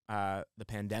during the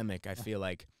pandemic, I feel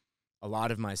like a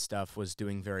lot of my stuff was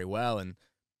doing very well and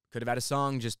could have had a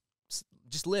song just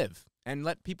live and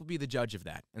let people be the judge of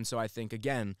that. And so I think,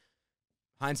 again,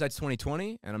 hindsight's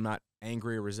 2020, and I'm not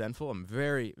angry or resentful. I'm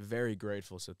very, very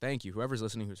grateful. So thank you. Whoever's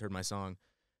listening who's heard my song,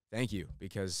 thank you,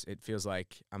 because it feels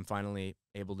like I'm finally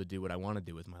able to do what I want to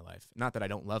do with my life. Not that I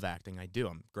don't love acting. I do.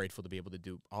 I'm grateful to be able to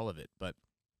do all of it, but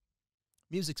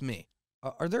music's me.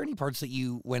 Are there any parts that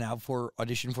you went out for,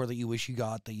 auditioned for, that you wish you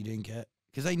got that you didn't get?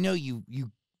 Because I know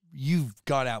you've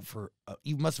got out for,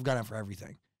 you must have gone out for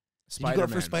everything. Did you go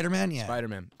for Spider-Man? Yeah.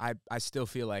 Spider-Man. I still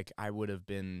feel like I would have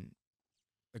been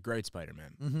a great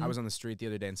Spider-Man. I was on the street the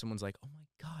other day and someone's like, "Oh my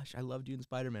gosh, I loved you in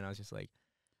Spider-Man." I was just like,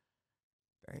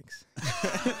 thanks.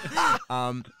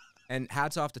 And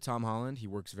hats off to Tom Holland. He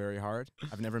works very hard.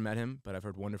 I've never met him, but I've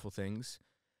heard wonderful things.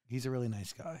 He's a really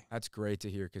nice guy. That's great to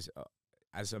hear because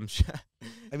as I'm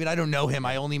I mean, I don't know him.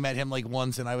 I only met him like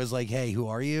once, and I was like, "Hey, who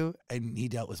are you?" And he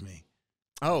dealt with me.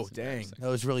 Oh, dang. That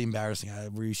was really embarrassing. I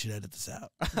really should edit this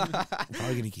out. I'm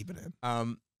probably going to keep it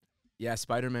in. Yeah,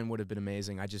 Spider-Man would have been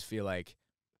amazing. I just feel like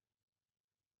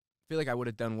I would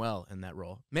have done well in that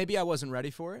role. Maybe I wasn't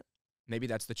ready for it. Maybe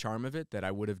that's the charm of it, that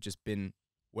I would have just been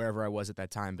wherever I was at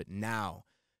that time. But now,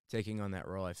 taking on that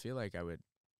role, I feel like I would,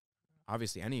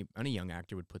 obviously, any young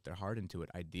actor would put their heart into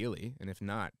it, ideally. And if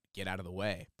not, get out of the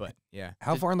way. But, yeah.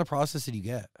 How far in the process did you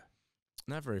get?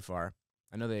 Not very far.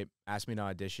 I know they asked me to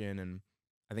audition, and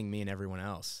I think me and everyone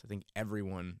else. I think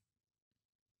everyone.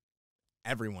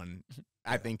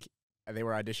 I think they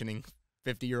were auditioning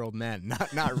 50-year-old men.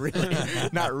 Not really,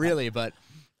 not really. But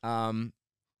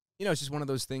it's just one of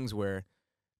those things where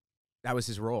that was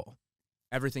his role.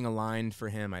 Everything aligned for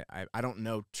him. I don't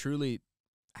know truly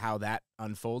how that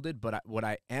unfolded, but what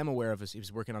I am aware of is he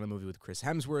was working on a movie with Chris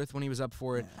Hemsworth when he was up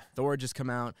for it. Yeah. Thor had just come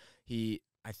out.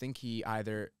 I think he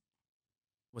either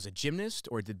was a gymnast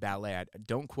or did ballet.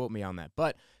 Don't quote me on that.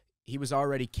 But he was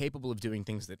already capable of doing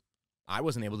things that I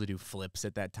wasn't able to do, flips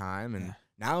at that time. And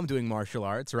now I'm doing martial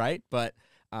arts, right? But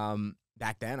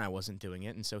back then I wasn't doing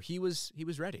it. And so he was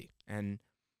ready. And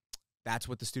that's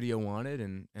what the studio wanted.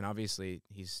 And obviously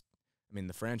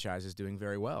the franchise is doing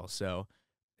very well. So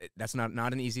that's not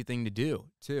an easy thing to do,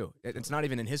 too. It's not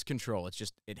even in his control. It's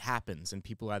just, it happens. And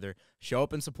people either show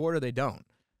up and support or they don't.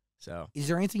 So is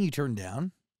there anything you turned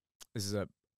down? This is a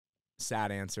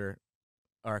sad answer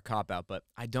or a cop-out, but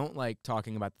I don't like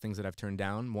talking about the things that I've turned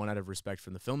down, one, out of respect for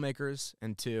the filmmakers,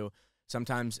 and two,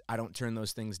 sometimes I don't turn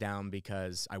those things down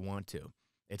because I want to.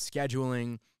 It's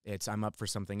scheduling, I'm up for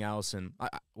something else, and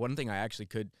one thing I actually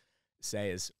could say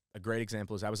is a great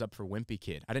example is I was up for Wimpy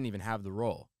Kid. I didn't even have the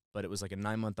role, but it was like a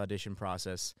 9-month audition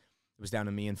process. It was down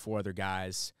to me and 4 other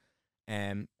guys,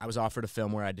 and I was offered a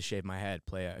film where I had to shave my head,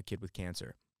 play a kid with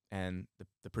cancer. And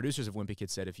the producers of Wimpy Kid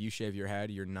said, if you shave your head,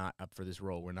 you're not up for this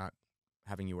role. We're not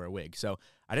having you wear a wig. So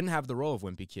I didn't have the role of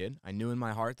Wimpy Kid. I knew in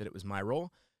my heart that it was my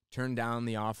role. Turned down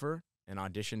the offer and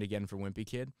auditioned again for Wimpy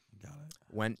Kid. Got it.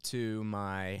 Went to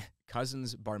my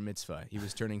cousin's bar mitzvah. He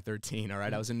was turning 13, all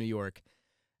right? I was in New York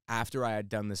after I had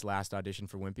done this last audition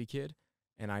for Wimpy Kid,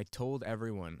 and I told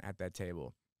everyone at that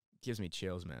table, it gives me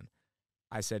chills, man.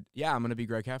 I said, yeah, I'm going to be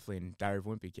Greg Heffley in Diary of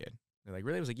Wimpy Kid. They're like,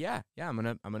 really? I was like, yeah, I'm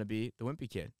gonna be the Wimpy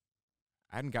Kid.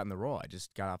 I hadn't gotten the role. I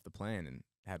just got off the plane and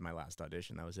had my last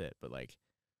audition. That was it. But, like,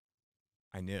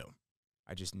 I knew.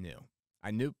 I just knew.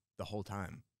 I knew the whole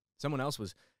time. Someone else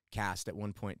was cast at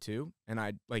one point, too, and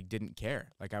I, like, didn't care.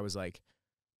 Like, I was like,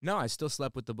 no, I still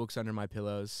slept with the books under my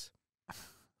pillows.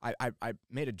 I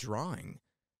made a drawing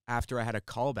after I had a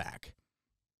callback,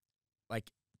 like,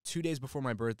 2 days before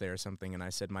my birthday or something, and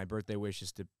I said my birthday wish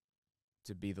is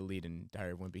to be the lead in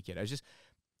Diary of Wimpy Kid. I was just...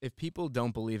 If people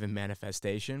don't believe in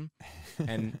manifestation,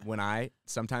 and when I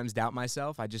sometimes doubt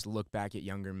myself, I just look back at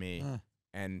younger me,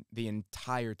 and the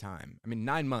entire time,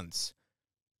 9 months,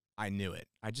 I knew it.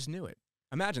 I just knew it.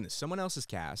 Imagine this. Someone else is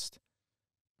cast.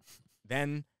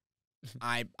 Then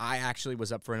I actually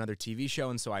was up for another TV show,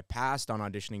 and so I passed on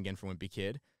auditioning again for Wimpy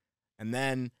Kid. And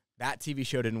then that TV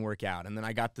show didn't work out. And then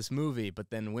I got this movie, but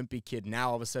then Wimpy Kid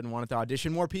now all of a sudden wanted to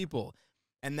audition more people.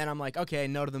 And then I'm like, okay,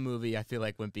 no to the movie. I feel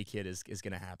like Wimpy Kid is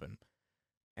going to happen.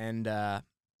 And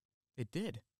it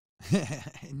did.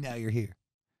 And now you're here.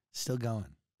 Still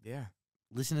going. Yeah.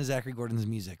 Listen to Zachary Gordan's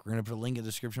music. We're going to put a link in the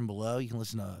description below. You can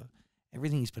listen to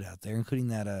everything he's put out there, including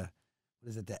that, what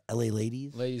is it, the LA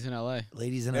Ladies? Ladies in LA.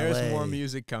 Ladies in LA. There's more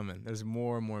music coming. There's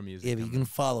more and more music coming. You can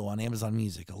follow on Amazon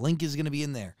Music. A link is going to be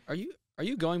in there. Are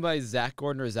you going by Zach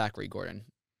Gordan or Zachary Gordan?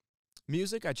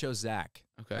 Music, I chose Zach.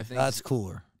 Okay. I think that's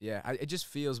cooler. Yeah, it just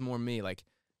feels more me. Like,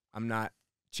 I'm not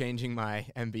changing my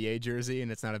NBA jersey,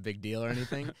 and it's not a big deal or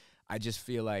anything. I just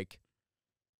feel like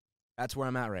that's where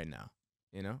I'm at right now.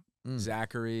 You know,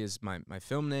 Zachary is my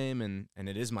film name, and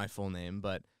it is my full name.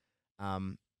 But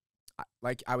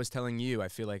like I was telling you, I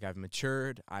feel like I've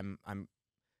matured. I'm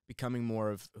becoming more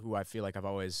of who I feel like I've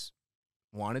always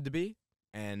wanted to be,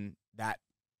 and that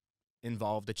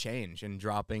involved a change and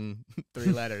dropping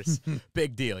 3 letters.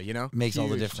 Big deal, you know? Makes all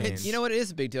the Huge difference. change. You know what? It is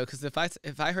a big deal because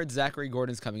if I heard Zachary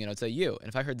Gordan's coming in, I'd say you. And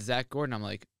if I heard Zach Gordan, I'm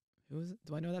like, who is it?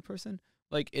 Do I know that person?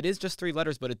 Like, it is just 3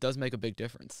 letters, but it does make a big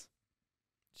difference.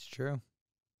 It's true.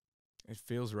 It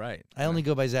feels right. I only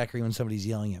go by Zachary when somebody's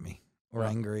yelling at me or Well,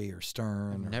 angry or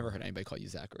stern. I've or- never heard anybody call you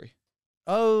Zachary.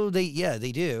 Oh, they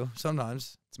do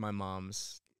sometimes. It's my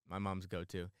mom's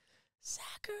go-to.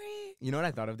 Zachary. You know what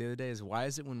I thought of the other day is, why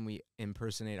is it when we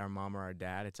impersonate our mom or our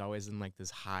dad, it's always in like this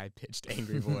high-pitched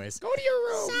angry voice? Go to your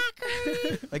room.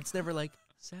 Zachary. Like, it's never like,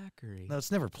 Zachary. No,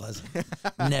 it's never pleasant.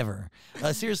 Never.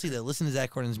 Seriously, though, listen to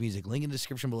Zach Gordan's music. Link in the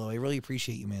description below. I really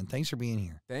appreciate you, man. Thanks for being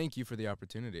here. Thank you for the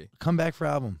opportunity. Come back for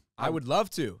album. I would love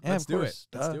to. Yeah, Let's of do course.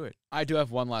 it. Let's Duh. do it. I do have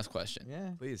one last question.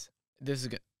 Yeah. Please. This is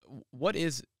what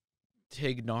is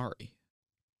Tighnari?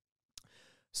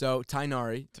 So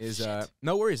Tighnari is Shit.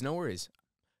 no worries.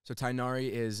 So Tighnari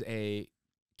is a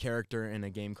character in a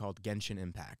game called Genshin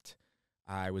Impact.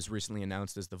 I was recently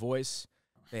announced as the voice.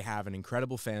 They have an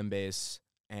incredible fan base,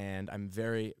 and I'm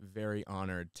very, very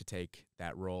honored to take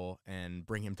that role and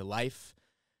bring him to life.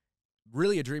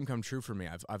 Really a dream come true for me.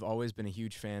 I've always been a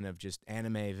huge fan of just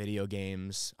anime, video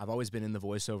games. I've always been in the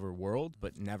voiceover world,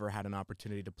 but never had an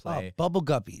opportunity to play. Oh, Bubble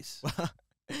Guppies.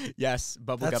 Yes,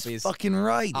 Bubble That's Guppies. fucking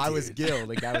right. I was dude. Gil,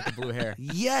 the guy with the blue hair.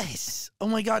 Yes. Oh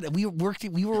my God. We were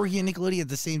working at Nickelodeon at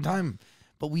the same time,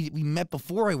 but we met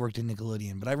before I worked at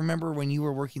Nickelodeon. But I remember when you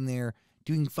were working there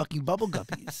doing fucking Bubble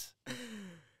Guppies.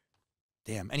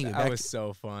 Damn. Anyway, That back was to,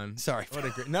 so fun. sorry. What a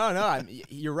great. No,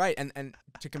 you're right. And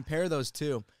to compare those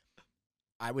two,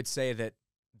 I would say that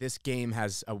this game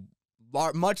has a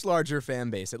much larger fan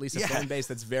base, at least a Yeah. fan base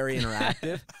that's very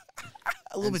interactive.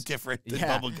 A little bit different than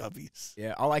yeah. Bubble Guppies.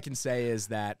 Yeah, all I can say is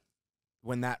that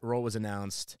when that role was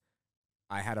announced,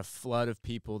 I had a flood of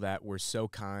people that were so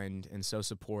kind and so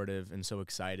supportive and so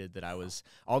excited that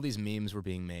all these memes were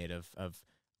being made of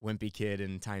Wimpy Kid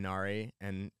and Tighnari,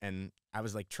 and I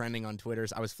was like trending on Twitter.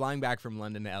 I was flying back from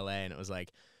London to LA, and it was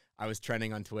like I was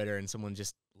trending on Twitter, and someone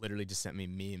just literally just sent me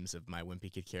memes of my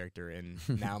Wimpy Kid character and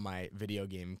now my video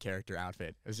game character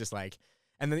outfit. It was just like,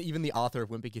 and then even the author of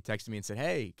Wimpy Kid texted me and said,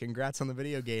 "Hey, congrats on the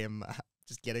video game."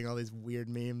 Just getting all these weird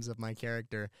memes of my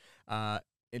character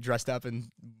dressed up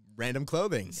in random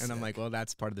clothing. And I'm like, well,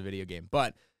 that's part of the video game.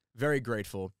 But very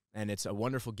grateful, and it's a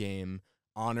wonderful game,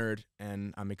 honored,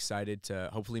 and I'm excited to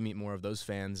hopefully meet more of those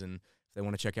fans. And if they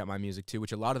want to check out my music too,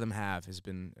 which a lot of them have, has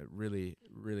been really,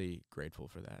 really grateful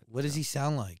for that. What does he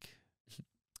sound like?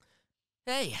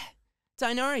 Hey,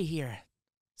 Tighnari here.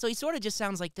 So he sort of just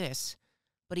sounds like this,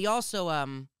 but he also,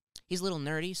 he's a little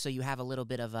nerdy, so you have a little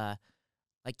bit of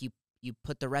like you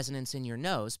put the resonance in your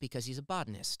nose because he's a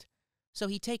botanist. So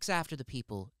he takes after the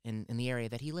people in the area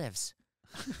that he lives.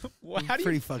 Well, how do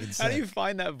Pretty you fucking how do sick. you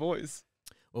find that voice?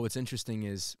 Well, what's interesting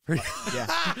is,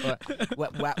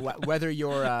 whether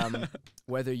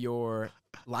you're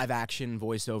live action,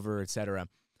 voiceover, etc.,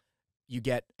 you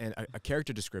get a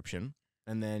character description,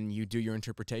 and then you do your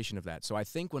interpretation of that. So I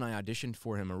think when I auditioned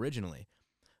for him originally,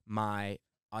 my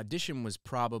audition was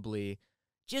probably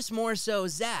Just more so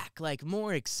Zach, like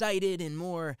more excited and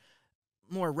more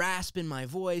rasp in my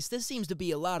voice. This seems to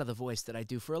be a lot of the voice that I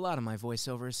do for a lot of my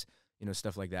voiceovers.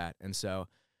 stuff like that. And so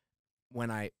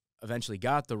when I eventually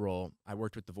got the role, I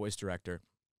worked with the voice director,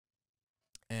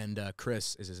 and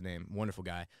Chris is his name, wonderful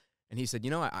guy. And he said,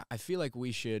 I feel like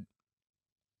we should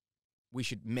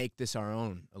make this our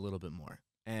own a little bit more.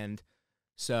 And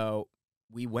so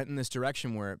we went in this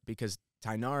direction because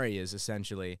Tighnari is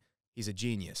essentially, he's a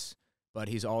genius, but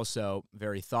he's also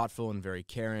very thoughtful and very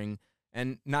caring.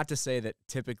 And not to say that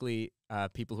typically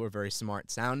people who are very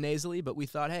smart sound nasally, but we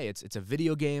thought, hey, it's a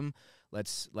video game.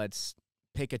 Let's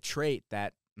pick a trait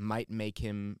that might make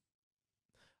him,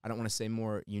 I don't want to say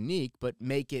more unique, but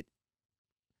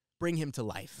bring him to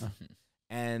life.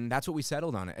 And that's what we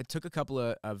settled on. It took a couple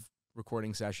of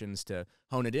recording sessions to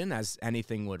hone it in, as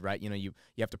anything would, right? You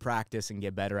have to practice and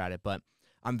get better at it. But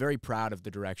I'm very proud of the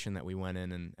direction that we went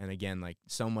in. And again, like,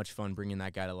 so much fun bringing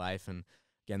that guy to life. And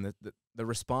again, the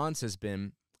response has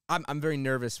been, I'm very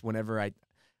nervous whenever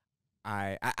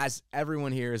I, as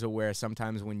everyone here is aware,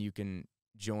 sometimes when you can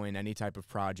join any type of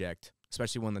project,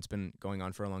 especially one that's been going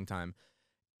on for a long time,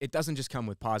 it doesn't just come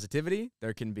with positivity.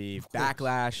 There can be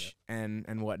backlash and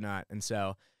whatnot. And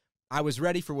so I was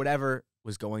ready for whatever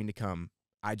was going to come.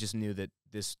 I just knew that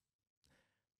this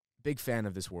big fan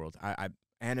of this world.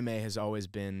 anime has always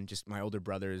been just my older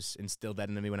brothers instilled that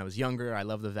into me when I was younger. I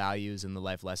love the values and the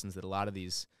life lessons that a lot of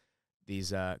these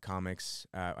comics,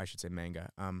 I should say manga,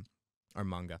 or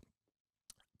manga,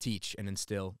 teach and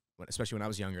instill, especially when I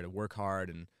was younger, to work hard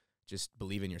and just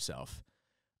believe in yourself.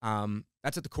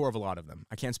 That's at the core of a lot of them.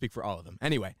 I can't speak for all of them.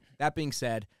 Anyway, that being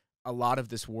said, a lot of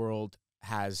this world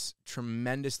has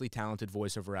tremendously talented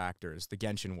voiceover actors, the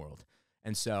Genshin world.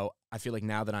 And so I feel like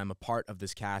now that I'm a part of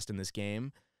this cast in this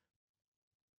game,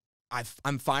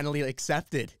 I'm finally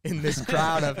accepted in this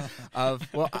crowd of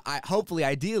well, hopefully,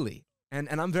 ideally. And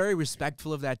I'm very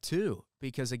respectful of that too,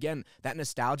 because again, that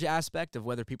nostalgia aspect of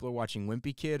whether people are watching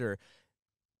Wimpy Kid or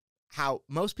how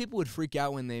most people would freak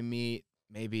out when they meet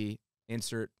maybe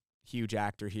insert huge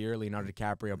actor here, Leonardo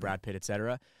DiCaprio, Brad Pitt,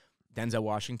 etc., Denzel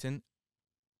Washington.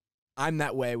 I'm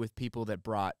that way with people that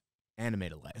brought anime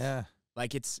to life. Yeah.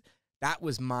 Like that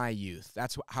was my youth.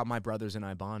 That's how my brothers and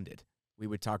I bonded. We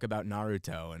would talk about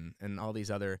Naruto and all these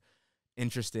other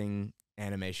interesting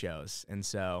anime shows. And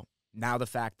so now the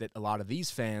fact that a lot of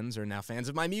these fans are now fans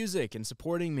of my music and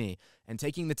supporting me and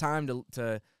taking the time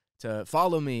to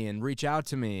follow me and reach out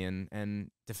to me and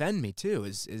defend me too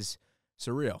is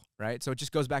surreal, right? So it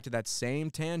just goes back to that same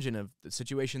tangent of the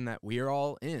situation that we are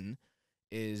all in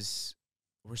is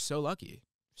we're so lucky.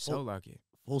 So lucky.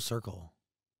 Full circle.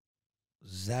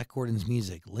 Zach Gordan's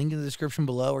music. Link in the description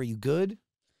below. Are you good?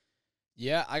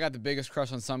 Yeah, I got the biggest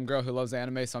crush on some girl who loves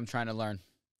anime, so I'm trying to learn.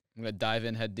 I'm going to dive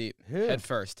in head deep. Yeah. Head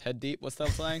first. Head deep? What's that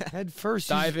saying? Head first.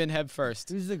 Dive in head first.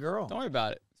 Who's the girl? Don't worry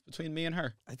about it. It's between me and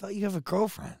her. I thought you have a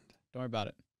girlfriend. Don't worry about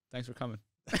it. Thanks for coming.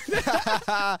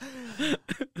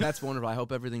 That's wonderful. I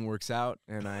hope everything works out,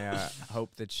 and I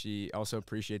hope that she also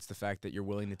appreciates the fact that you're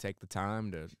willing to take the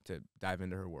time to dive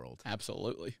into her world.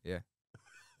 Absolutely. Yeah.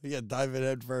 Yeah, dive in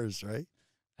head first, right?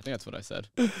 I think that's what I said.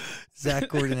 Zach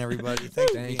Gordan, everybody.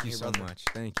 Thank Thank you you so brother. much.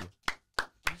 Thank you.